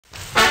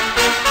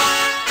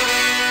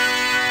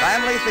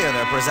Family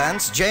Theater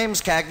presents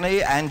James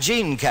Cagney and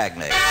Jean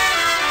Cagney.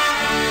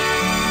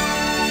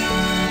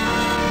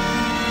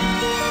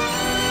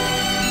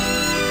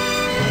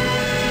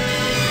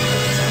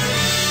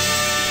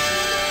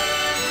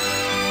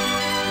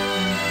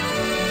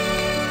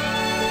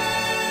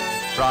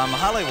 From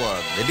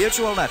Hollywood, the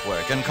Mutual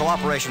Network, in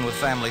cooperation with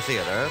Family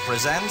Theater,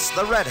 presents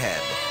The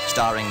Redhead,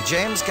 starring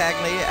James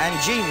Cagney and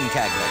Jean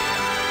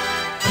Cagney.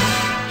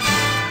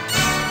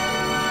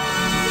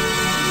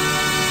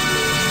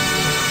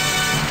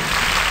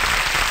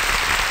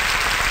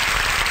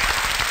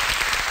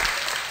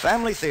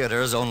 Family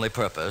Theater's only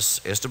purpose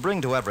is to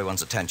bring to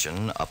everyone's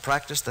attention a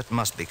practice that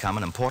must become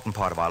an important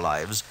part of our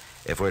lives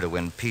if we're to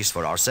win peace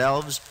for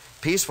ourselves,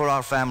 peace for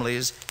our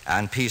families,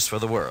 and peace for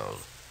the world.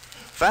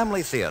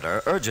 Family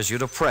Theater urges you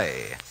to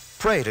pray.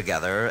 Pray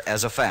together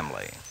as a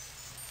family.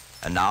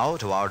 And now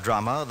to our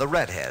drama, The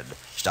Redhead,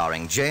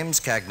 starring James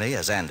Cagney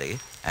as Andy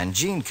and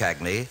Jean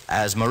Cagney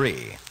as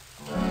Marie.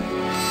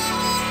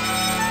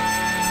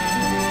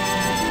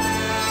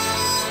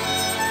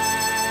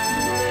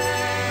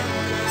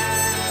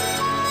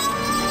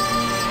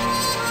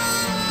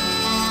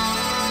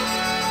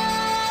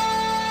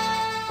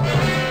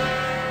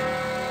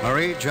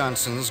 Marie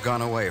Johnson's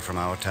gone away from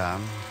our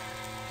town.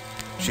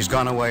 She's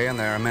gone away, and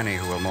there are many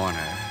who will mourn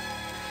her.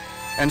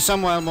 And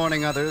some, while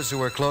mourning others who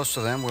were close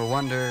to them, will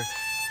wonder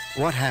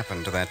what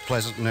happened to that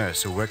pleasant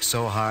nurse who worked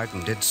so hard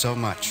and did so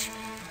much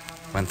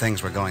when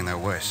things were going their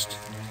worst.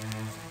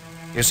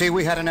 You see,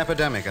 we had an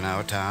epidemic in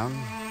our town,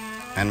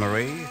 and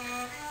Marie,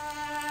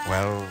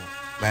 well,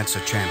 that's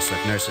a chance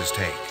that nurses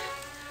take.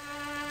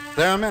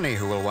 There are many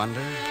who will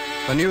wonder.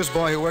 The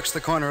newsboy who works the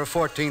corner of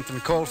 14th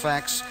and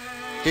Colfax,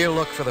 he'll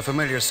look for the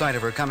familiar sight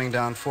of her coming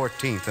down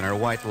 14th in her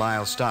white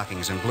lisle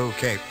stockings and blue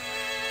cape,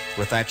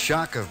 with that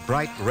shock of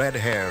bright red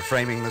hair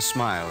framing the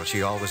smile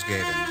she always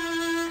gave him.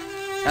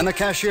 And the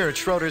cashier at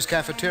Schroeder's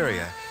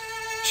cafeteria,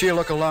 she'll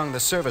look along the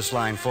service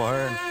line for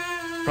her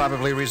and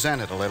probably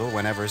resent it a little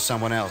whenever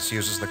someone else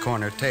uses the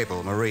corner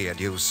table Marie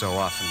had used so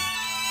often.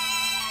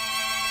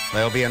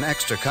 There'll be an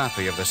extra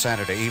copy of the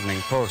Saturday Evening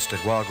Post at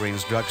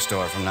Walgreens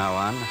drugstore from now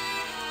on,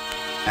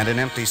 and an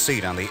empty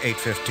seat on the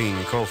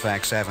 815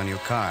 Colfax Avenue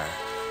car.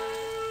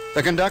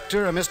 The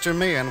conductor, a Mr.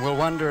 Meehan, will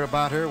wonder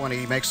about her when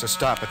he makes a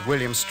stop at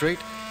William Street,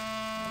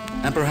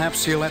 and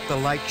perhaps he'll let the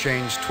light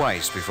change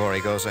twice before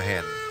he goes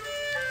ahead,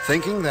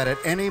 thinking that at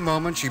any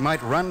moment she might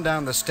run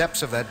down the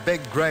steps of that big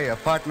gray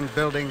apartment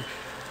building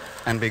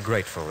and be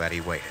grateful that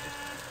he waited.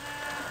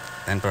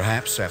 Then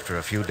perhaps after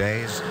a few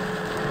days,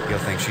 he'll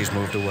think she's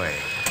moved away,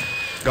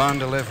 gone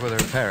to live with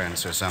her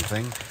parents or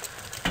something,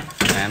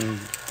 and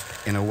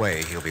in a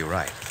way, he'll be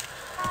right.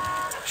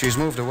 She's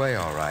moved away,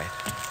 all right.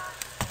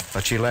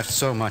 But she left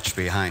so much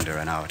behind her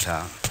in our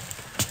town.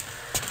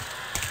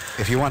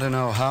 If you want to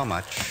know how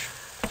much,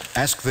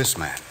 ask this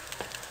man.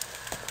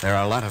 There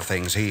are a lot of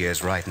things he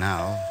is right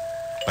now,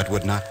 but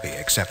would not be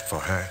except for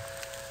her.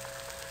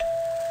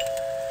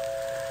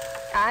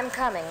 I'm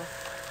coming.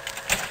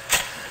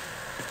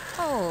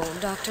 Oh,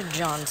 Dr.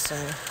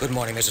 Johnson. Good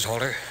morning, Mrs.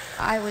 Holder.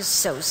 I was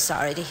so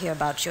sorry to hear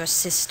about your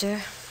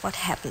sister. What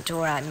happened to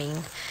her, I mean.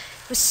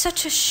 It was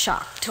such a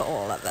shock to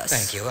all of us.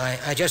 Thank you.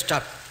 I just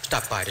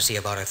stopped by to see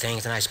about her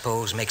things and I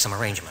suppose make some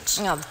arrangements.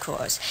 Of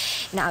course.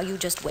 Now, you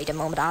just wait a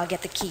moment. I'll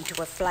get the key to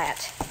her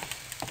flat.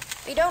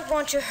 We don't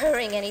want you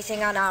hurrying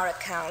anything on our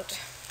account.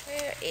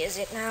 Where is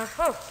it now?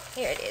 Oh,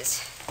 here it is.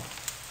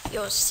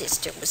 Your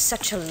sister was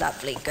such a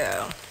lovely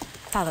girl.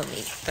 Follow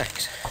me.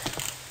 Thanks.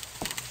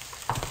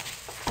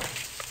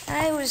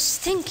 I was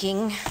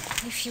thinking,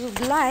 if you'd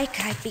like,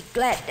 I'd be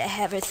glad to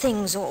have her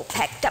things all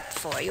packed up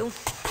for you.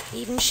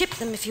 Even ship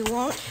them if you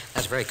want.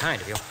 That's very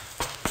kind of you.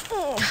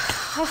 Oh,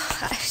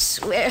 I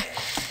swear,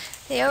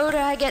 the older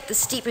I get, the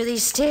steeper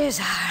these stairs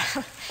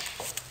are.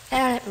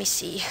 Now, let me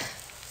see.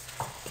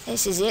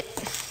 This is it,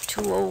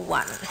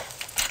 201.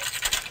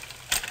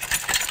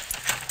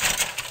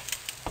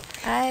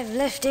 I've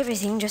left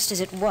everything just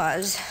as it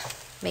was.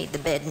 Made the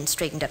bed and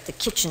straightened up the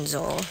kitchens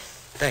all.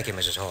 Thank you,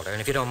 Mrs. Holder.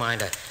 And if you don't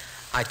mind,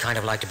 I'd kind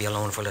of like to be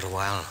alone for a little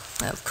while.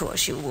 Of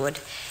course you would.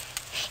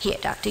 Here,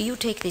 Doctor, you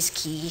take this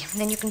key, and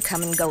then you can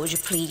come and go as you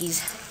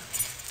please.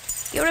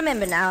 You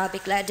remember now, I'll be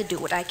glad to do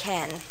what I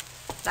can.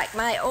 Like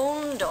my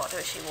own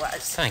daughter she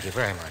was. Thank you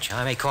very much.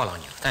 I may call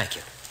on you. Thank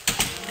you.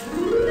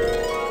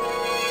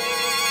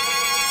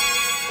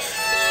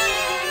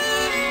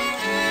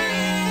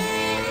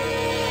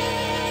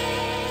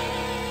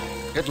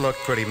 It looked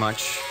pretty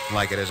much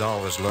like it has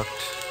always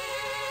looked,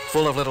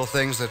 full of little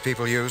things that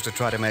people use to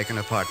try to make an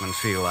apartment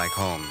feel like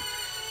home.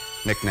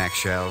 Knick-knack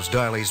shelves,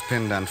 doilies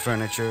pinned on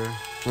furniture,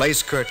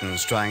 lace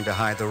curtains trying to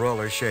hide the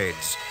roller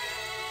shades,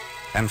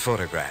 and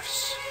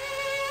photographs.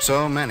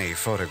 So many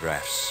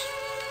photographs.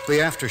 The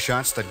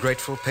aftershots that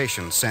grateful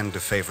patients send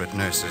to favorite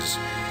nurses.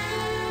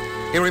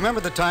 He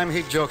remembered the time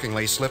he'd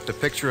jokingly slipped a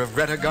picture of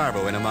Greta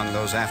Garbo in among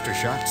those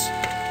aftershots.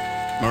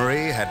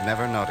 Marie had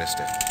never noticed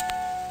it.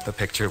 The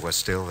picture was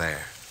still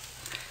there.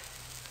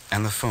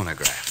 And the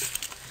phonograph.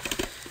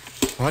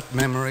 What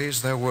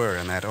memories there were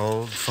in that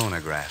old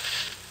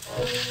phonograph.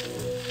 Quiet,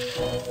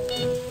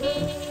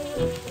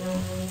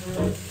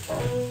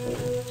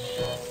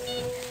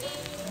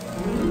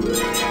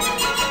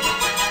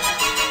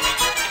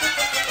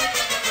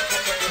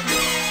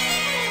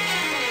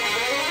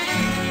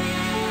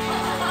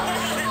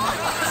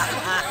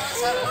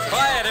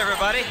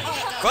 everybody.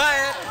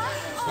 Quiet.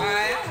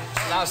 Quiet.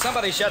 Now,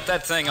 somebody shut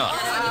that thing off.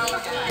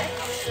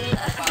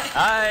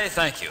 I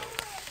thank you.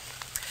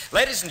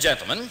 Ladies and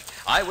gentlemen,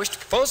 I wish to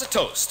propose a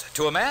toast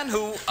to a man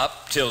who,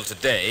 up till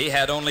today,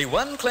 had only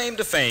one claim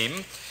to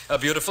fame, a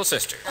beautiful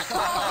sister.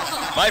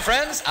 My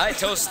friends, I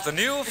toast the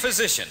new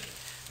physician,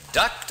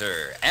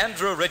 Dr.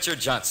 Andrew Richard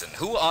Johnson,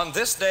 who on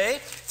this day,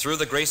 through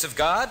the grace of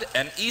God,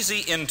 an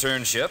easy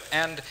internship,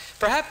 and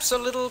perhaps a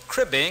little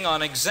cribbing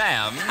on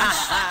exams,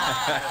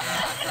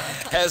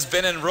 has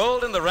been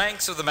enrolled in the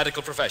ranks of the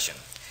medical profession.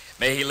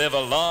 May he live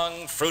a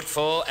long,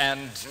 fruitful,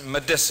 and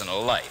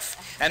medicinal life.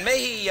 And may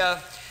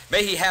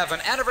he have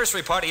an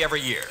anniversary party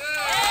every year.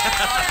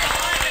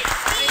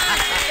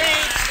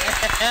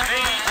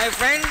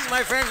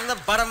 My friends, from the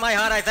bottom of my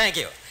heart, I thank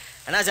you.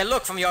 And as I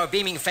look from your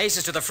beaming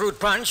faces to the fruit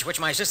punch, which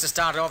my sister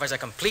started off as a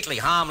completely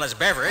harmless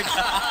beverage,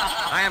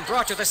 I am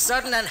brought to the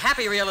sudden and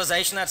happy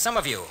realization that some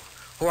of you,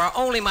 who are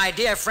only my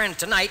dear friend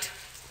tonight,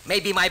 may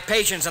be my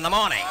patients in the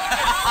morning.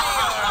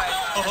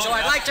 So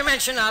I'd like to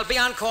mention I'll be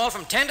on call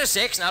from 10 to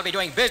 6, and I'll be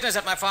doing business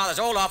at my father's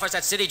old office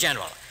at City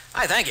General.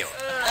 I thank you.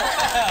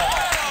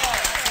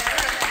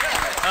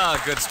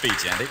 Oh, good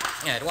speech, Andy.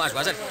 Yeah, it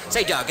was it?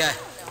 Say, Doug,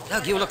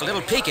 you look a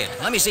little peaked.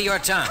 Let me see your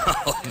tongue.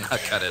 Oh, now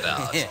cut it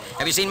out.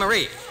 Have you seen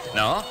Marie?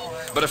 No,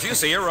 but if you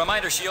see her,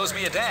 remind her she owes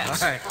me a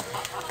dance. All right.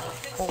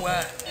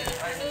 Oh,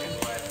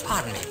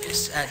 pardon me,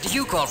 miss. Did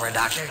you call for a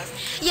doctor?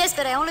 Yes,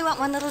 but I only want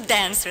one little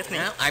dance with me.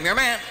 Well, I'm your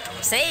man.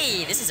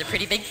 Say, this is a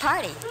pretty big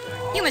party.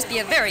 You must be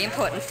a very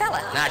important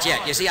fella. Not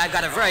yet. You see, I've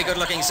got a very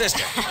good-looking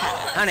sister.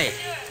 Honey,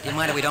 do you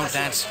mind if we don't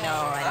dance? No,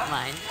 I don't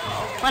mind.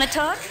 Want to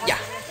talk? Yeah.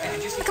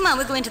 Well, come on,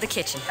 we'll go into the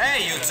kitchen.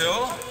 Hey, you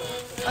two.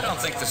 I don't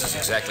think this is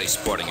exactly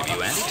sporting of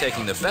you, Andy,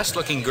 taking the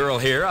best-looking girl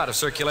here out of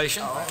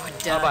circulation.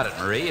 How about it,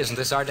 Marie? Isn't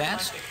this our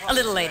dance? A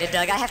little later,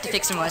 Doug. I have to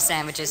fix some more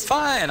sandwiches.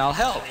 Fine, I'll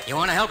help. You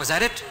want to help? Is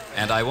that it?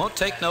 And I won't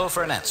take no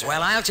for an answer.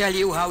 Well, I'll tell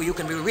you how you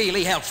can be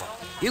really helpful.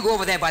 You go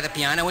over there by the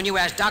piano and you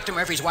ask Dr.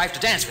 Murphy's wife to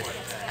dance with you.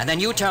 And then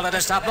you tell her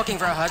to stop looking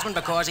for her husband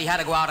because he had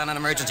to go out on an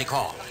emergency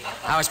call.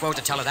 I was supposed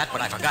to tell her that,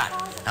 but I forgot.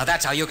 Now,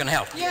 that's how you can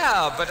help.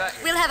 Yeah, but I...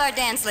 We'll have our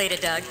dance later,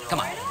 Doug.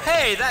 Come on.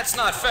 Hey, that's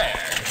not fair.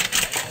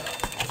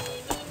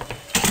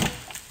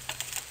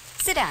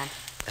 Sit down.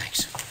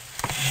 Thanks.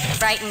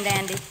 Frightened,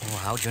 Andy? Oh,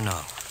 how'd you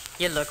know?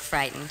 You look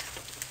frightened.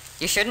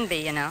 You shouldn't be,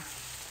 you know.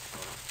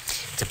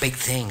 It's a big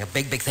thing,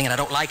 big thing, and I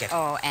don't like it.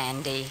 Oh,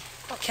 Andy.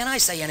 Well, can I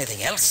say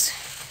anything else?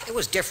 It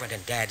was different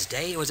in Dad's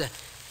day. It was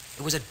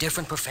a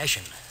different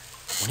profession.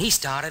 When he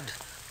started,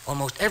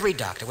 almost every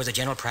doctor was a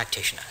general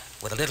practitioner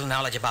with a little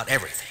knowledge about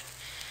everything.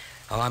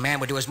 Oh, a man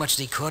would do as much as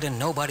he could, and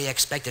nobody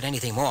expected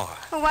anything more.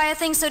 Well, why are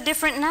things so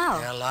different now?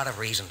 There are a lot of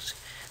reasons.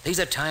 These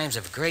are times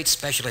of great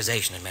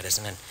specialization in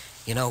medicine, and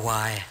you know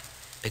why?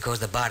 Because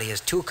the body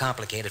is too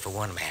complicated for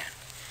one man.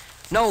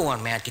 No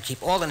one man could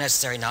keep all the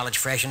necessary knowledge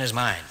fresh in his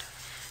mind.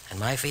 And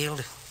my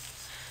field?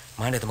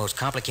 Mine is the most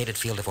complicated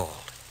field of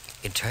all.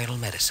 Internal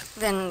medicine.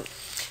 Then...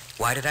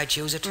 Why did I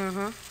choose it?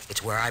 Mm-hmm.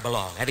 It's where I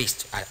belong. At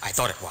least, I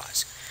thought it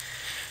was.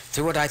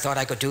 Through it, I thought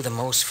I could do the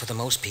most for the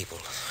most people.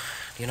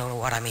 You know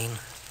what I mean?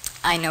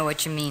 I know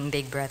what you mean,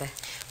 big brother.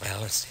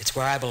 Well, it's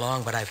where I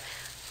belong, but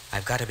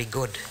I've got to be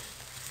good.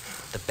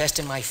 The best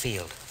in my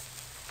field.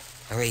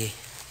 Marie,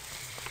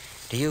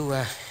 do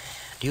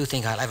you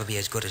think I'll ever be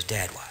as good as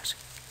Dad was?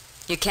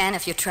 You can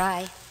if you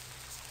try.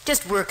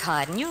 Just work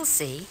hard and you'll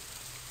see.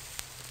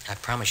 I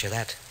promise you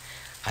that.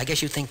 I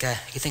guess you think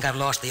I've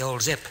lost the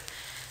old zip.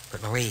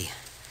 But Marie,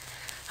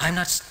 I'm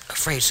not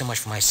afraid so much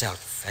for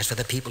myself as for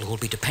the people who will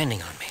be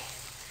depending on me.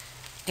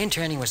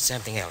 Interning was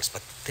something else,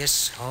 but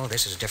this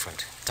is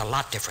different. It's a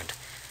lot different.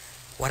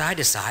 What I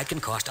decide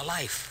can cost a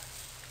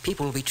life.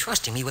 People will be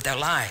trusting me with their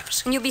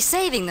lives. And you'll be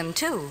saving them,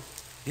 too.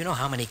 You know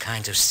how many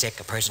kinds of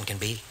sick a person can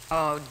be?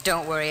 Oh,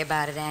 don't worry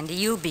about it, Andy.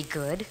 You'll be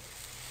good.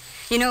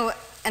 You know,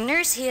 a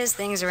nurse hears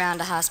things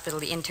around a hospital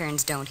the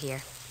interns don't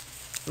hear.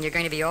 And you're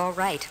going to be all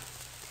right.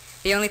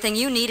 The only thing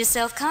you need is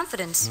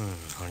self-confidence.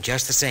 Well,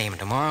 just the same,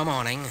 tomorrow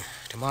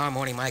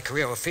morning my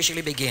career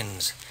officially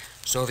begins.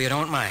 So if you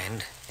don't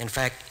mind, in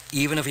fact,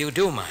 even if you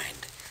do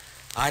mind,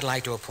 I'd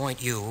like to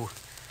appoint you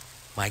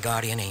my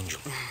guardian angel.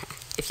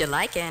 If you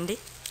like, Andy.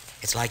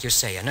 It's like you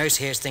say, a nurse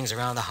hears things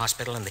around the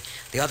hospital, and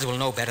the others will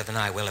know better than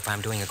I will if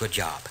I'm doing a good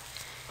job.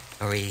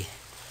 Marie,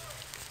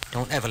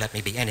 don't ever let me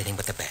be anything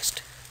but the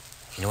best.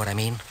 You know what I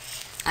mean?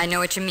 I know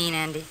what you mean,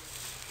 Andy.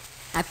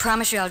 I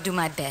promise you I'll do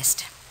my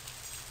best.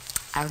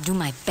 I'll do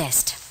my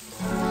best.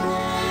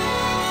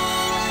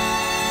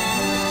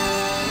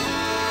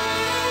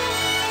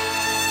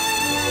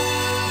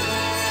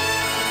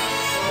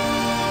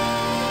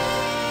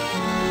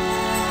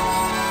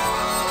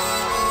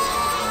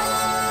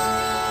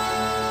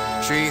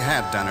 She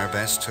had done her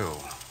best, too.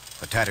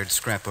 The tattered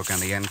scrapbook on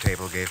the end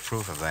table gave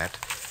proof of that.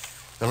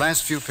 The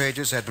last few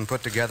pages had been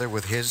put together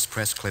with his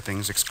press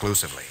clippings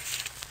exclusively.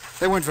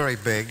 They weren't very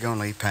big,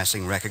 only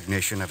passing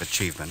recognition of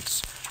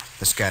achievements.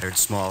 The scattered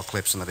small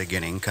clips in the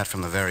beginning, cut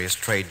from the various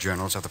trade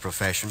journals of the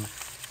profession.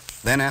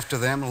 Then after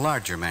them,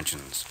 larger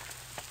mentions,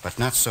 but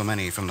not so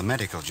many from the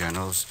medical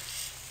journals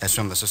as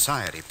from the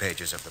society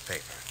pages of the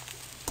paper.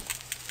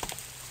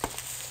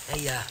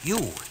 Hey,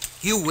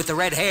 you with the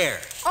red hair.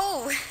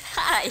 Oh,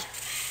 hi.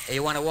 Hey,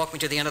 you want to walk me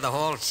to the end of the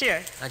hall? Sure.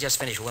 I just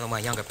finished with one of my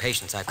younger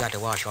patients. I've got to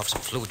wash off some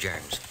flu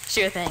germs.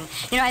 Sure thing.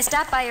 You know, I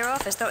stopped by your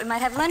office, thought we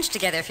might have lunch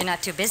together if you're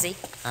not too busy.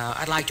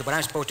 I'd like to, but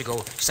I'm supposed to go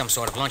to some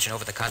sort of luncheon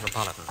over at the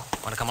Cosmopolitan.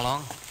 Want to come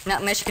along? Not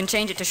unless you can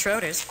change it to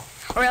Schroeder's.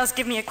 Or else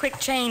give me a quick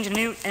change and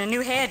a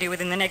new hairdo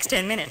within the next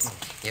 10 minutes.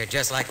 You're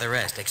just like the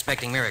rest,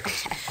 expecting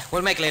miracles.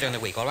 We'll make later in the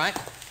week, all right?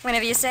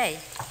 Whenever you say.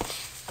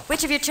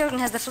 Which of your children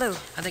has the flu?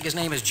 I think his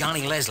name is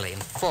Johnny Leslie in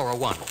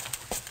 401.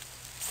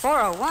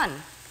 401?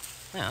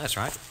 Yeah, that's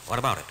right. What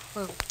about it?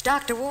 Well,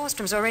 Dr.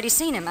 Wallstrom's already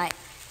seen him. I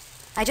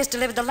just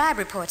delivered the lab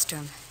reports to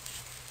him.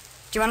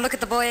 Do you want to look at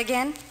the boy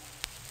again?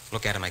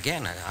 Look at him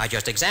again? I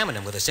just examined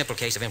him with a simple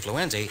case of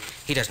influenza.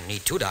 He doesn't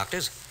need 2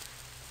 doctors.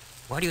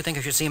 Why do you think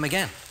I should see him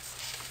again?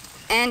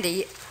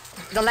 Andy,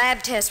 the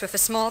lab tests were for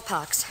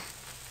smallpox.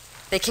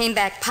 They came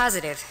back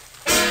positive.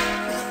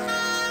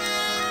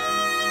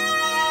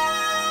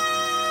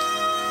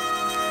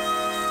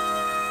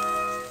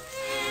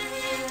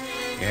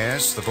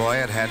 Yes, the boy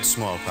had had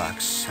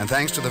smallpox, and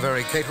thanks to the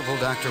very capable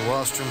Dr.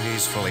 Wallstrom,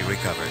 he's fully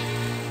recovered.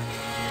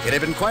 It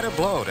had been quite a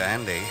blow to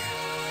Andy.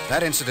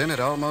 That incident had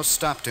almost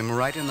stopped him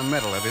right in the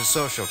middle of his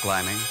social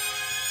climbing.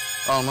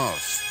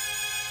 Almost,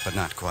 but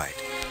not quite.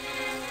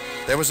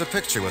 There was a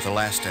picture with the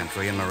last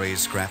entry in Marie's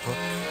scrapbook.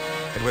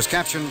 It was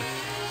captioned,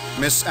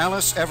 Miss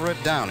Alice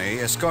Everett Downey,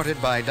 escorted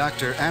by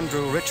Dr.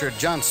 Andrew Richard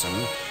Johnson,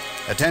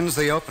 attends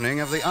the opening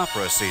of the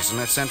opera season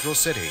at Central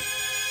City.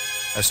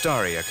 A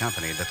story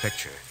accompanied the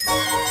picture.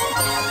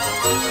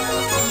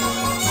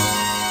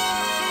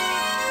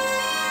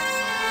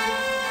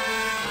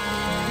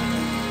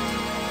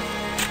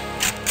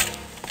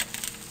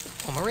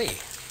 Oh, Marie.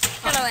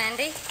 Hello,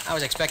 Andy. I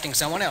was expecting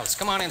someone else.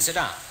 Come on in, sit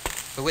down.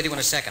 We're with you in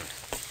a second.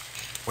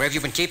 Where have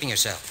you been keeping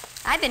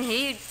yourself? I've been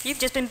here. You've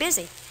just been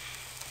busy.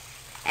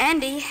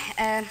 Andy,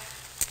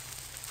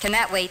 can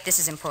that wait? This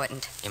is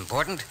important.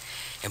 Important?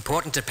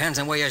 Important depends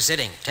on where you're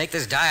sitting. Take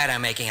this diet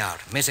I'm making out.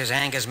 Mrs.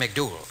 Angus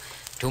McDougal.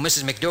 To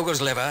Mrs.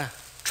 McDougal's liver,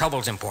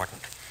 trouble's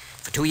important.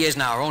 For 2 years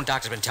now, our own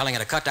doctor's been telling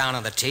her to cut down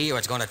on the tea or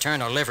it's going to turn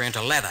her liver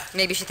into leather.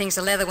 Maybe she thinks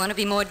the leather one will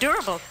be more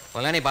durable.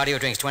 Well, anybody who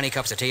drinks 20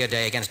 cups of tea a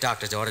day against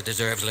doctor's orders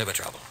deserves liver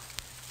trouble.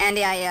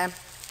 Andy, I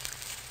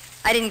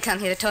didn't come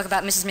here to talk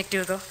about Mrs.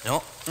 McDougal.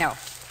 No?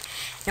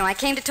 No, I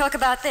came to talk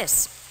about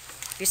this.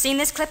 You seen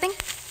this clipping?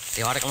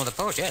 The article in the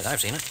Post, yes, I've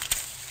seen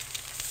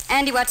it.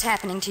 Andy, what's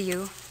happening to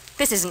you?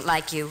 This isn't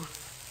like you.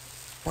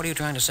 What are you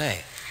trying to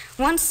say?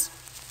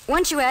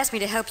 Once you asked me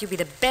to help you be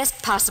the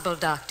best possible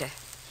doctor.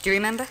 Do you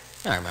remember?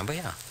 I remember,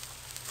 yeah.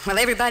 Well,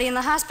 everybody in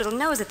the hospital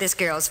knows that this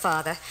girl's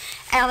father,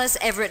 Alice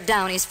Everett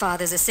Downey's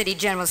father, is the city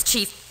general's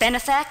chief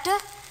benefactor.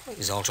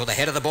 He's also the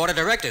head of the board of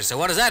directors, so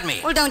what does that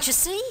mean? Well, don't you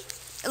see?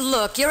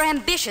 Look, you're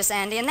ambitious,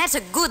 Andy, and that's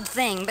a good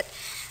thing, but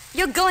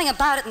you're going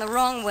about it in the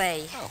wrong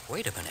way. Oh,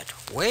 wait a minute.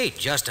 Wait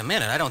just a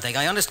minute. I don't think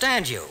I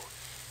understand you.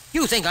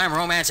 You think I'm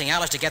romancing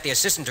Alice to get the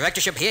assistant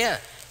directorship here?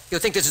 You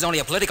think this is only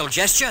a political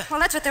gesture? Well,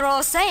 that's what they're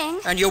all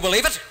saying. And you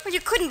believe it? Well, you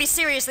couldn't be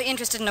seriously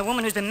interested in a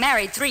woman who's been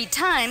married 3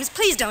 times.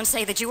 Please don't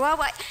say that you are.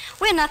 Why,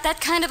 we're not that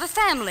kind of a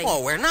family.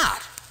 Oh, we're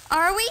not.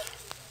 Are we?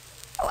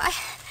 Oh,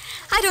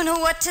 I don't know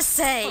what to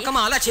say. Well, come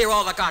on, let's hear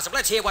all the gossip.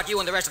 Let's hear what you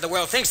and the rest of the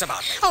world thinks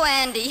about me. Oh,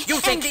 Andy. You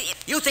Andy.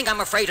 think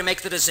I'm afraid to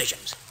make the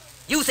decisions?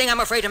 You think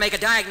I'm afraid to make a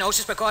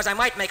diagnosis because I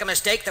might make a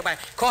mistake that might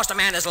cost a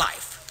man his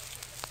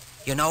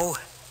life? You know,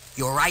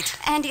 you're right.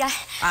 Andy,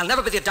 I'll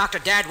never be the doctor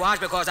Dad was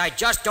because I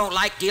just don't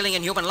like dealing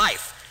in human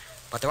life.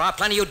 But there are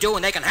plenty who do,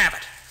 and they can have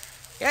it.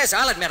 Yes,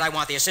 I'll admit I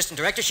want the assistant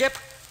directorship.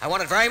 I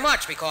want it very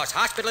much because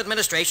hospital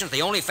administration is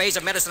the only phase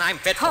of medicine I'm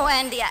fit for. Oh,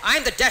 Andy,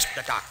 I'm the desk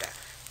doctor,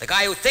 the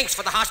guy who thinks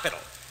for the hospital.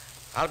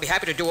 I'll be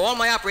happy to do all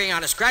my operating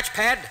on a scratch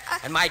pad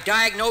and my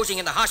diagnosing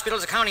in the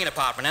hospital's accounting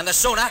department, and the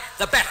sooner,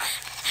 the better.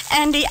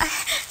 Andy,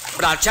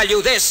 But I'll tell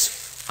you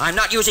this, I'm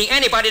not using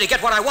anybody to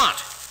get what I want.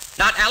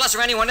 Not Alice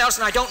or anyone else,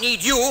 and I don't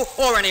need you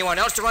or anyone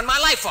else to run my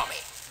life for me.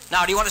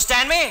 Now, do you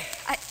understand me?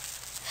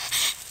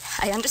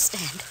 I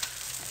understand.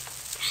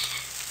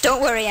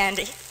 Don't worry,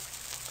 Andy.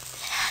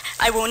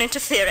 I won't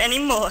interfere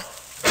anymore.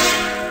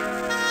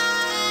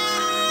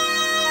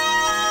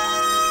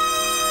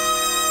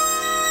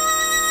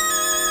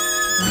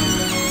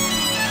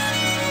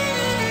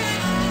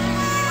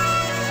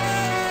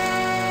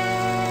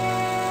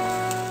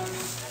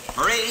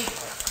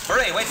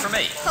 Marie, wait for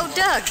me. Oh,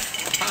 Doug.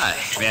 Hi.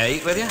 May I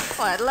eat with you?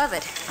 Oh, I'd love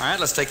it. All right,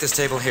 let's take this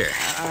table here.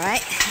 All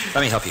right. Let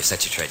me help you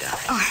set your tray down.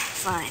 Oh,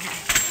 fine.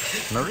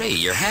 Marie,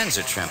 your hands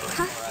are trembling.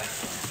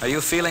 Are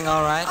you feeling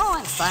all right? Oh,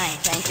 I'm fine,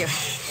 thank you.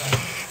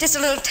 Just a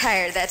little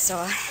tired, that's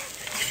all.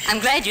 I'm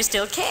glad you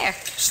still care.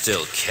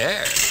 Still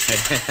care?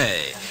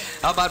 Hey,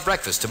 how about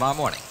breakfast tomorrow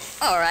morning?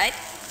 All right.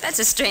 That's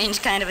a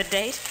strange kind of a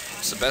date.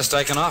 It's the best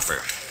I can offer.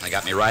 They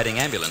got me riding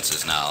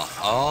ambulances now,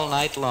 all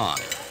night long.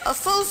 A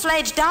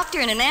full-fledged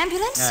doctor in an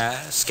ambulance?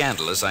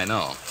 Scandalous, I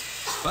know.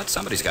 But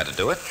somebody's got to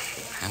do it.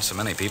 And so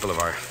many people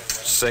are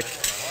sick.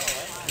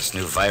 This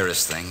new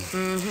virus thing.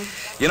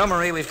 Mm-hmm. You know,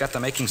 Marie, we've got the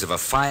makings of a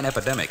fine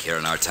epidemic here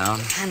in our town.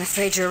 I'm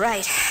afraid you're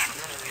right.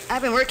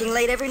 I've been working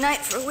late every night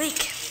for a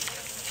week.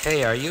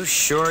 Hey, are you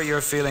sure you're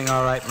feeling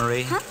all right,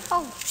 Marie? Huh?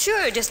 Oh,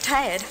 sure, just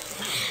tired.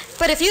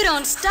 But if you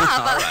don't stop...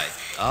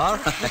 All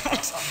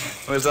right.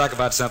 We'll talk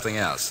about something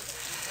else.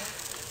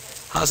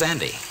 How's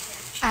Andy?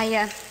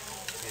 I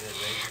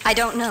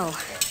don't know.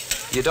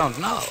 You don't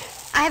know?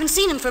 I haven't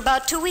seen him for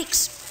about 2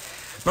 weeks.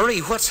 Marie,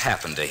 what's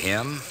happened to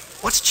him?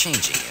 What's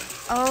changing him?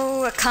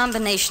 Oh, a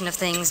combination of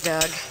things,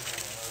 Doug.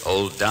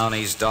 Old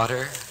Downey's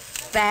daughter?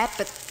 That,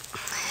 but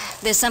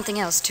there's something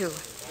else, too.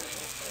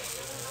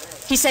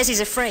 He says he's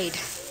afraid.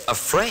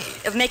 Afraid?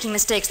 Of making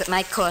mistakes that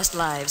might cost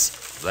lives.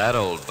 That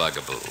old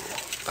bugaboo.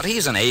 But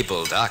he's an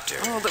able doctor.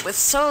 Oh, but with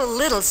so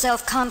little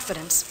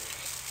self-confidence.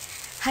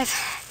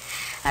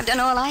 I've done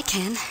all I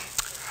can.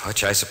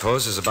 Which I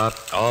suppose is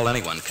about all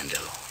anyone can do.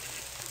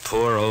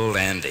 Poor old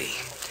Andy.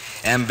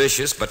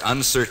 Ambitious but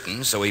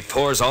uncertain, so he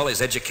pours all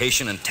his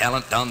education and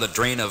talent down the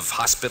drain of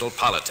hospital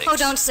politics. Oh,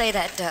 don't say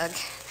that, Doug.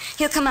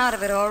 He'll come out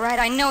of it all right.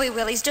 I know he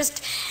will. He's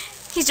just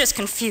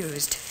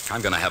confused.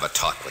 I'm going to have a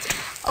talk with him.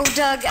 Oh,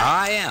 Doug,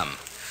 I am.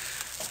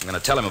 I'm going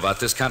to tell him about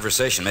this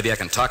conversation. Maybe I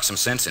can talk some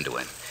sense into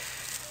him.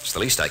 It's the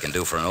least I can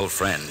do for an old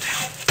friend.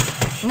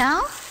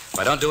 Now? If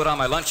I don't do it on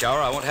my lunch hour,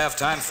 I won't have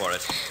time for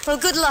it. Well,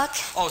 good luck.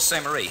 Oh,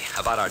 say, Marie,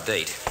 about our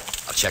date.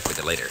 I'll check with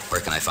you later.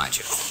 Where can I find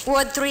you?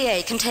 Ward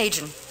 3A,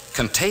 Contagion.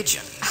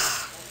 Contagion?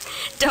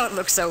 Don't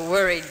look so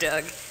worried,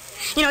 Doug.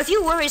 You know, if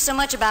you worry so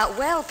much about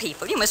well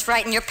people, you must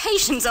frighten your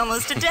patients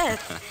almost to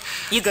death.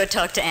 You go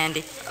talk to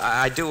Andy.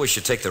 I do wish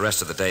you'd take the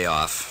rest of the day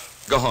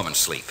off. Go home and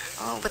sleep.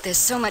 Oh, but there's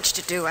so much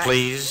to do.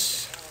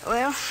 Please?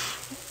 Well,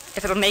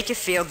 if it'll make you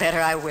feel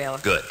better, I will.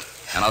 Good.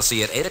 And I'll see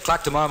you at 8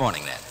 o'clock tomorrow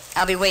morning, then.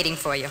 I'll be waiting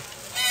for you.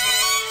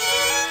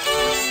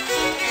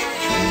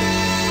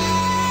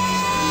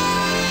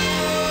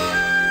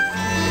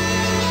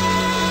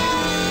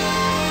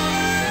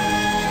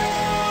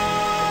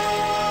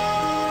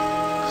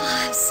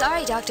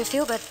 Sorry, Dr.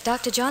 Phil, but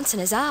Dr. Johnson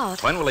is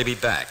out. When will he be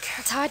back?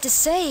 It's hard to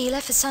say. He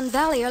left for Sun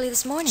Valley early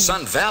this morning.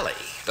 Sun Valley?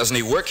 Doesn't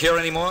he work here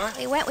anymore?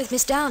 He went with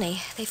Miss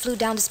Downey. They flew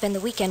down to spend the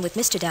weekend with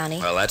Mr. Downey.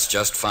 Well, that's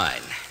just fine.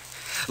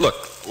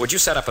 Look, would you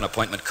set up an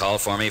appointment call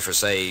for me for,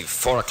 say,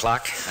 4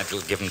 o'clock? That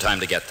will give him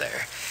time to get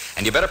there.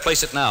 And you better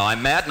place it now.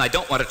 I'm mad and I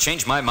don't want to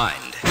change my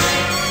mind.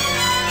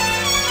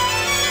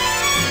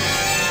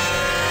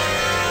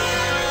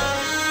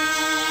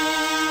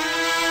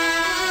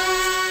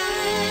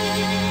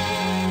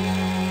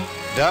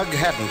 Doug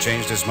hadn't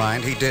changed his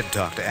mind. He did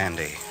talk to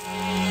Andy.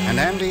 And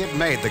Andy had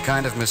made the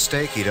kind of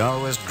mistake he'd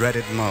always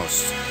dreaded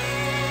most.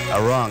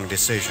 A wrong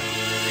decision.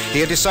 He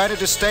had decided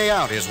to stay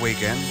out his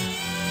weekend.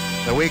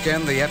 The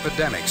weekend the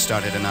epidemic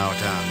started in our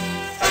town.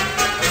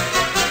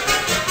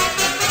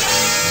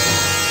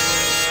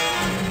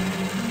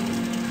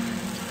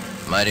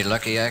 Mighty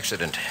lucky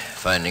accident,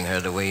 finding her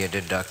the way you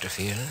did, Dr.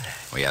 Field.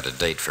 We had a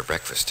date for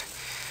breakfast.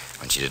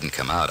 When she didn't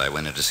come out, I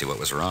went in to see what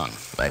was wrong.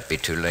 Might be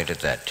too late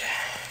at that.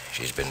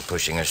 She's been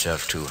pushing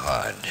herself too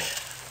hard.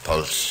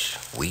 Pulse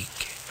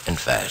weak and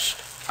fast.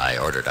 I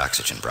ordered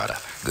oxygen brought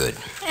up. Good.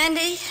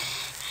 Andy.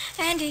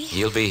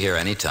 You'll be here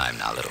any time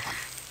now, little one.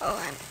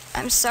 Oh,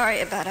 I'm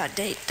sorry about our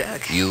date,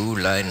 Doug. You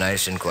lie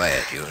nice and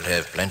quiet. You'll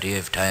have plenty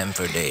of time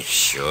for dates.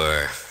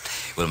 Sure.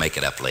 We'll make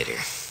it up later.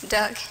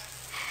 Doug,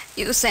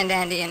 you'll send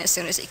Andy in as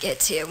soon as he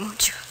gets here,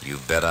 won't you? You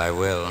bet I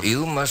will.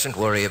 You mustn't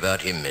worry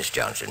about him, Miss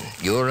Johnson.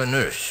 You're a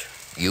nurse.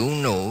 You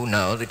know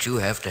now that you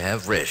have to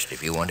have rest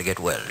if you want to get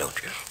well,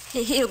 don't you?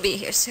 He'll be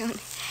here soon.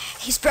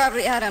 He's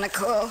probably out on a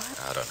call.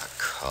 Out on a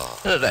call?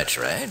 That's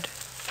right.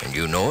 And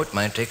you know it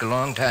might take a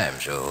long time,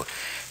 so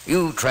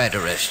you try to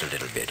rest a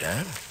little bit,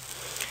 huh?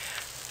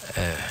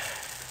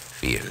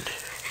 Field.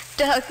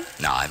 Doug.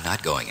 No, I'm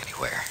not going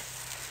anywhere.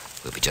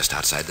 We'll be just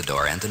outside the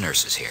door and the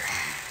nurse is here.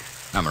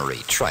 Now,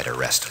 Marie, try to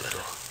rest a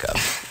little. Come.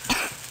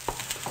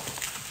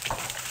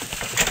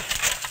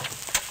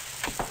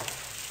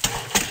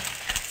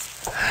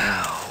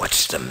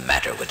 What's the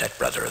matter with that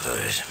brother of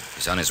hers?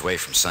 He's on his way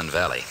from Sun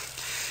Valley.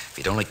 If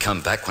he'd only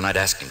come back when I'd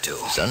asked him to.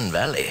 Sun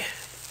Valley?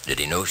 Did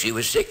he know she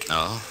was sick?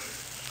 No,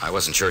 I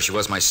wasn't sure she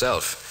was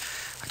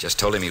myself. I just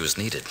told him he was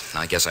needed.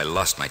 I guess I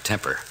lost my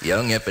temper.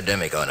 Young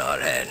epidemic on our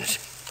hands.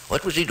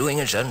 What was he doing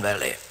in Sun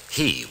Valley?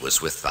 He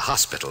was with the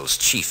hospital's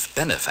chief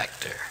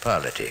benefactor.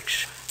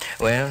 Politics.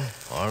 Well,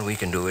 all we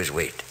can do is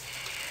wait.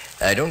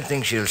 I don't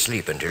think she'll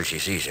sleep until she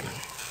sees him.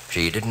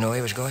 She didn't know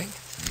he was going?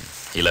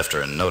 He left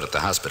her a note at the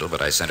hospital,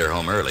 but I sent her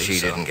home early. She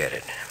didn't get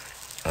it.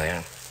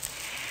 Well,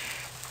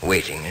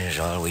 waiting is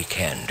all we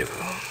can do.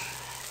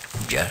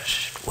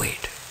 Just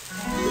wait.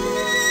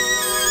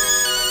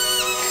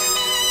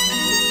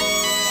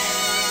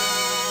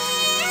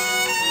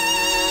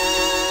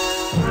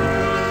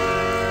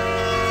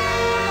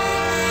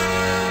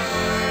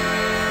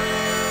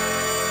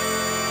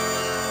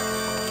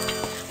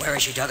 Where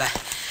is she, Doug?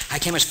 I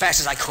came as fast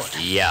as I could.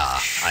 Yeah,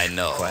 I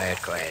know.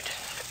 Quiet.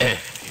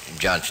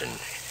 Johnson,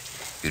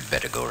 you'd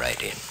better go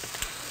right in.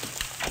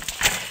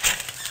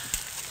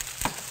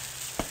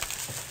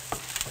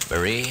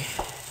 Marie,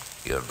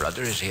 your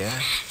brother is here?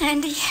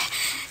 Andy,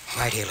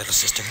 Right here, little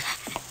sister.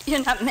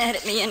 you're not mad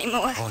at me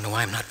anymore. Oh, no,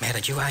 I'm not mad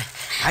at you. I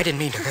didn't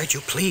mean to hurt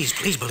you. Please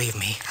believe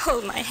me.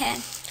 Hold my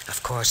hand.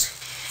 Of course.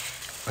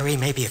 Marie,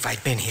 maybe if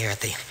I'd been here at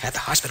the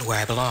hospital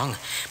where I belong,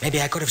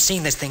 maybe I could have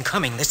seen this thing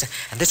coming.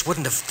 This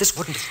wouldn't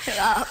have...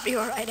 I'll be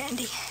all right,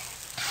 Andy.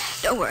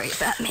 Don't worry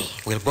about me.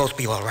 We'll both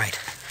be all right.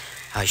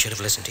 I should have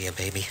listened to you,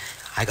 baby.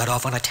 I got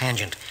off on a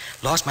tangent.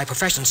 Lost my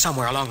profession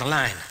somewhere along the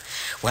line.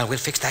 Well, we'll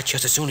fix that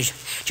just as soon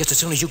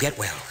as you get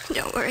well.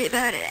 Don't worry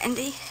about it,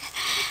 Andy.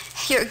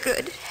 You're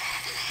good.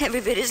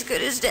 Every bit as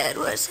good as Dad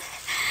was.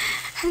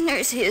 A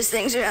nurse hears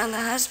things around the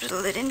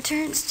hospital that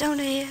interns don't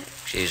hear.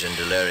 She's in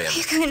delirium.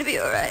 You're going to be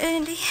all right,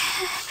 Andy.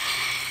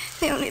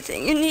 The only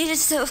thing you need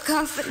is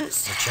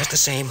self-confidence. But just the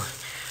same,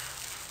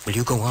 will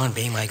you go on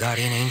being my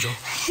guardian angel?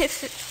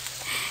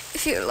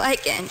 If you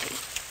like, Andy.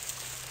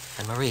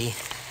 And Marie,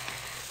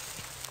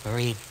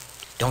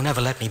 don't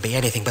ever let me be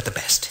anything but the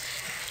best.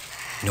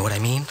 You know what I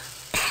mean?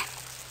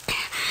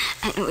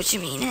 I know what you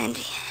mean,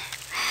 Andy.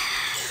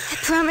 I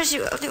promise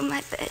you I'll do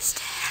my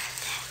best.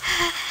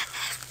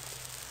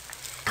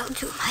 I'll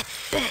do my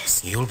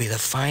best. You'll be the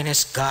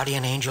finest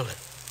guardian angel.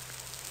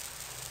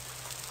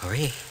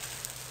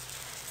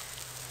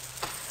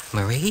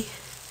 Marie?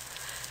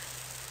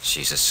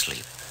 She's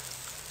asleep.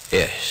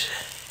 Yes,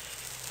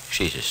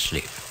 she's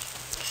asleep.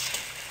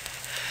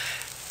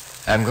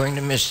 I'm going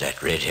to miss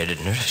that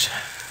red-headed nurse.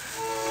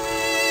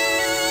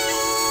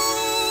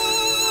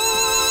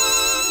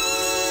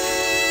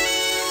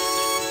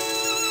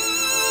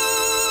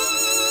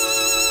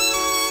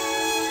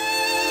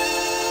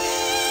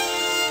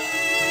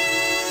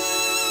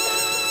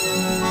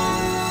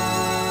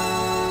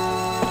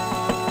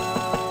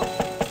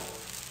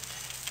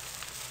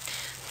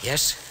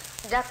 Yes?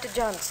 Dr.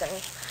 Johnson,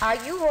 are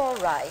you all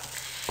right?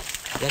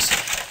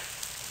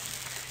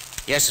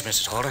 Yes,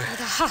 Mrs. Halter.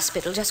 The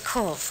hospital just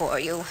called for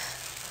you.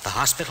 The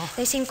hospital?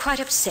 They seem quite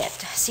upset.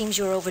 Seems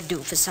you're overdue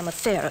for some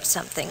affair of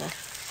something.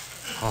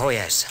 Oh,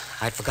 yes.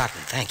 I'd forgotten.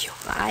 Thank you.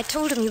 I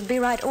told them you'd be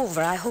right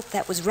over. I hope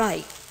that was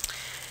right.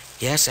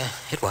 Yes,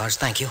 it was.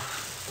 Thank you.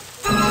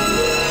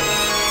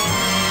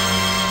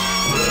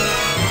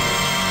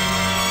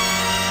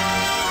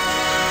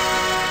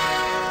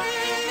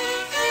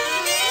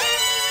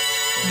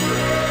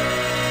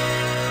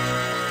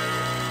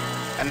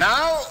 And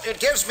now, it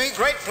gives me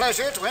great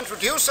pleasure to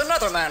introduce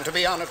another man to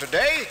be honored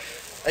today,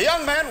 a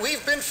young man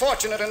we've been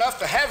fortunate enough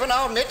to have in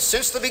our midst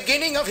since the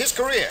beginning of his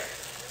career.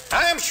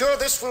 I am sure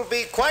this will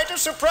be quite a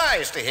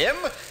surprise to him.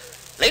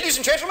 Ladies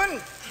and gentlemen,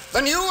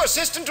 the new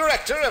Assistant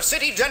Director of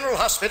City General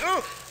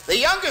Hospital, the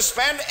youngest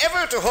man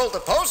ever to hold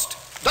the post,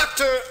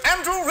 Dr.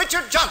 Andrew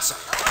Richard Johnson.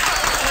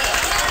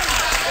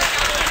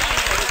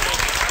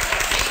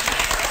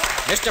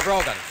 Mr.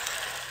 Brogan,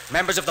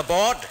 members of the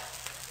board,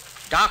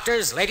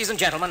 doctors, ladies and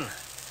gentlemen,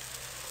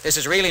 this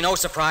is really no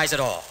surprise at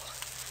all.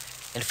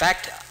 In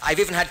fact, I've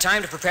even had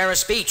time to prepare a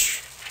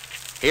speech.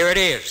 Here it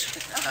is.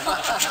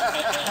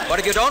 But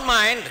if you don't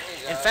mind,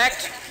 in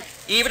fact,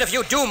 even if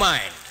you do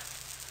mind,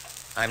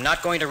 I'm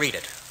not going to read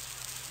it.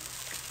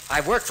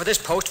 I've worked for this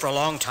post for a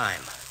long time.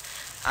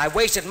 I've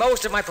wasted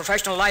most of my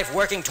professional life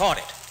working toward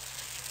it.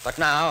 But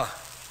now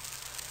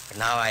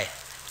I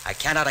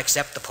cannot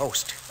accept the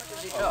post.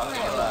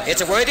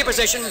 It's a worthy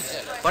position,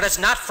 but it's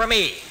not for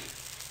me.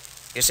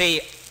 You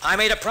see, I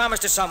made a promise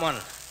to someone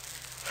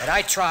that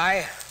I'd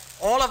try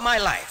all of my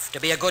life to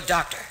be a good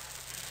doctor.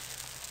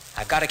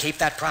 I've got to keep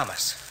that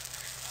promise.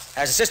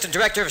 As Assistant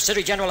Director of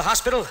City General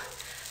Hospital,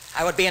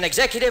 I would be an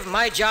executive.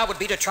 My job would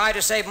be to try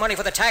to save money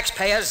for the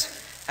taxpayers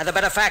and the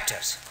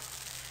benefactors.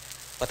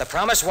 But the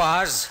promise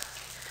was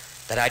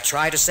that I'd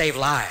try to save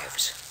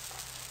lives.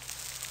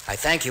 I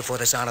thank you for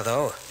this honor,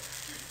 though.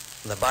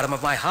 From the bottom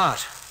of my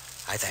heart,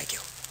 I thank you.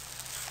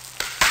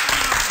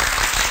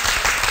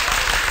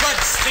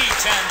 Good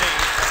speech, Andy.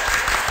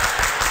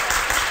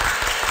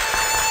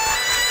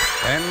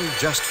 And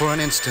just for an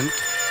instant,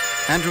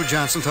 Andrew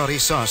Johnson thought he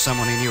saw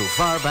someone he knew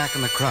far back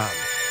in the crowd.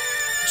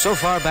 So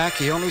far back,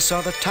 he only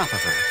saw the top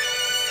of her,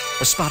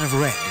 a spot of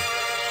red.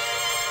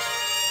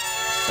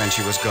 Then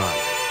she was gone.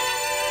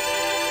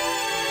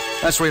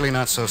 That's really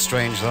not so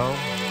strange, though.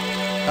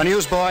 A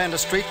newsboy and a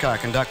streetcar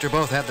conductor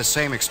both had the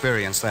same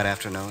experience that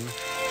afternoon,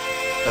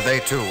 but they,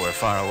 too, were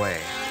far away.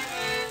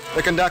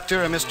 The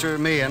conductor, a Mr.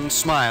 Meehan,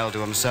 smiled to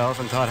himself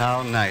and thought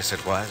how nice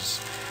it was.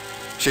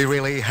 She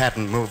really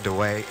hadn't moved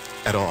away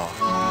at all.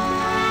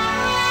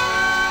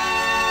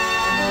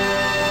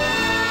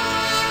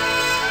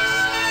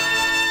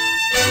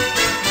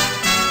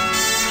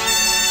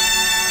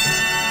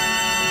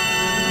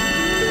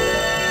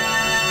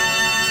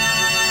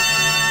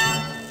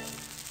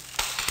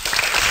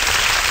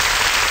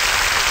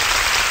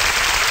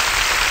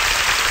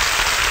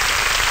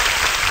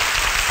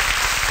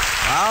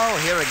 Now,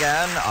 here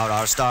again are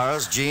our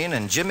stars, Gene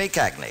and Jimmy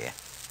Cagney.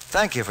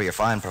 Thank you for your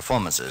fine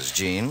performances,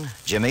 Gene,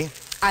 Jimmy.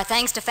 Our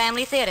thanks to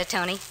Family Theater,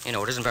 Tony. You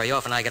know, it isn't very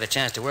often I get a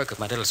chance to work with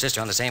my little sister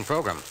on the same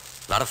program.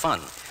 A lot of fun.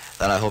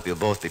 Then I hope you'll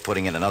both be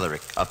putting in another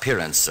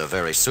appearance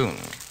very soon.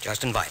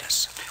 Just invite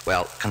us.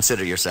 Well,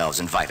 consider yourselves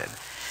invited.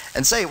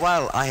 And say,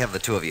 while I have the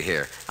two of you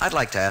here, I'd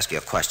like to ask you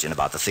a question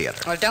about the theater.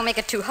 Well, don't make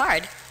it too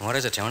hard. What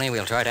is it, Tony?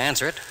 We'll try to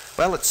answer it.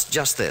 Well, it's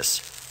just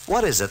this.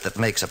 What is it that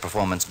makes a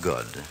performance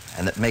good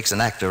and that makes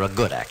an actor a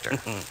good actor?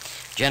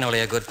 Generally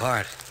a good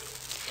part.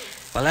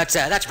 Well,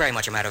 that's very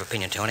much a matter of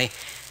opinion, Tony.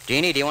 Do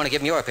you want to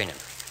give me your opinion?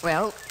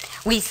 Well,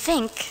 we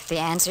think the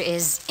answer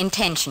is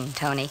intention,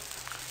 Tony.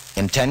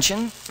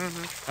 Intention?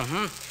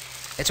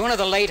 It's one of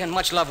the late and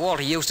much-loved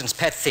Walter Houston's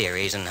pet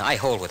theories, and I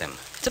hold with him.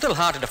 It's a little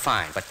hard to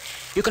define, but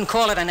you can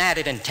call it an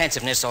added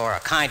intensiveness or a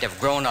kind of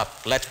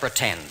grown-up let's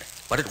pretend.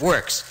 But it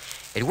works.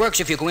 It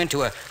works if you go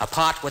into a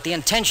part with the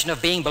intention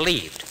of being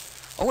believed.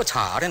 Oh, it's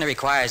hard, and it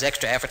requires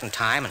extra effort and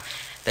time, and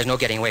there's no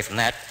getting away from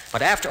that.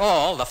 But after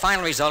all, the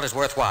final result is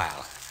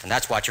worthwhile, and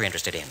that's what you're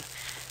interested in.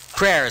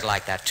 Prayer is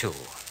like that, too.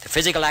 The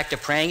physical act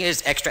of praying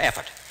is extra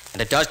effort,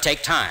 and it does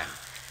take time.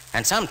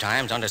 And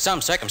sometimes, under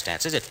some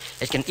circumstances,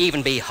 it can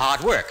even be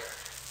hard work.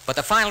 But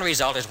the final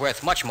result is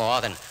worth much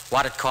more than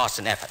what it costs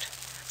in effort.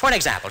 For an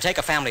example, take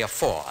a family of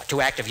 4,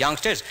 2 active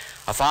youngsters,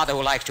 a father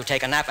who likes to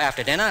take a nap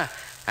after dinner,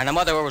 and a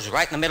mother who's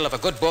right in the middle of a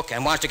good book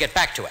and wants to get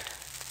back to it.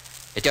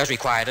 It does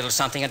require a little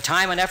something in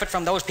time and effort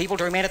from those people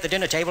to remain at the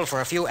dinner table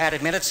for a few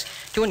added minutes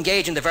to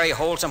engage in the very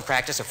wholesome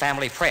practice of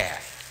family prayer.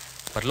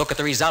 But look at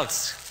the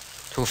results.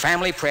 Through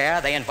family prayer,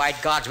 they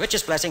invite God's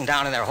richest blessing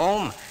down in their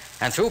home,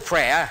 and through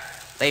prayer,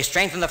 they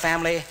strengthen the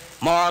family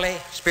morally,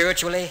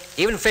 spiritually,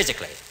 even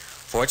physically.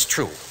 For it's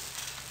true,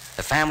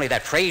 the family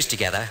that prays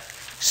together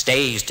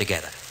stays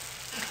together.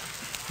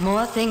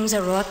 More things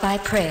are wrought by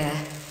prayer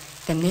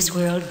than this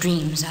world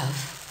dreams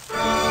of.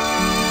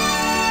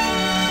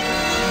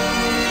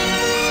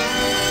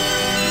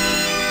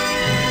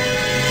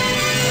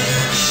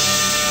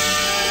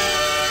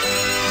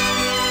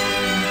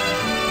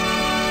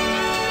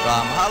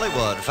 From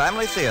Hollywood,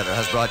 Family Theater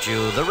has brought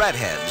you The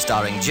Redhead,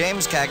 starring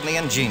James Cagney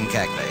and Gene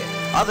Cagney.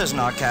 Others in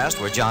our cast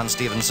were John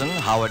Stevenson,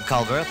 Howard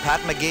Culver, Pat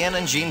McGeehan,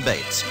 and Gene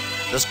Bates.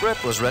 The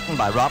script was written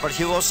by Robert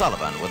Hugh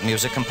O'Sullivan, with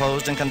music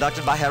composed and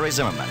conducted by Harry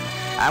Zimmerman,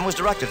 and was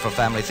directed for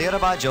Family Theater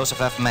by Joseph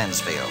F.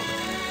 Mansfield.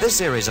 This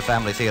series of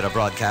Family Theater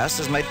broadcasts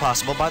is made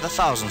possible by the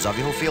thousands of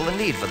you who feel the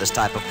need for this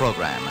type of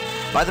program,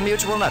 by the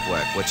Mutual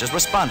Network, which has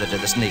responded to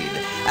this need,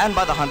 and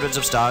by the hundreds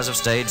of stars of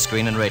stage,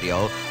 screen, and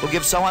radio who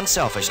give so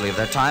unselfishly of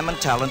their time and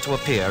talent to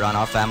appear on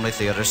our Family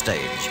Theater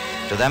stage.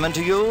 To them and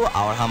to you,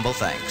 our humble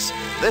thanks.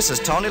 This is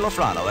Tony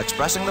Lofrano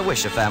expressing the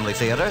wish of Family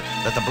Theater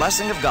that the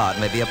blessing of God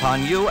may be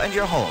upon you and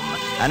your home,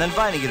 and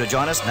inviting you to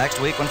join us next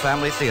week when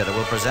Family Theater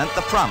will present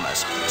The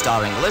Promise,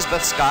 starring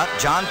Elizabeth Scott,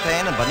 John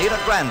Payne, and Bonita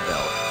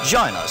Granville.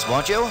 Join us,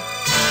 won't you?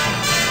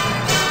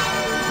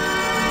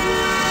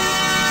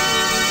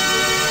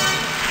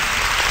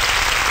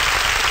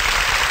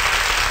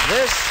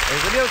 This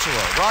is the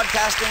Mutual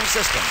Broadcasting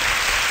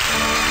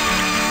System.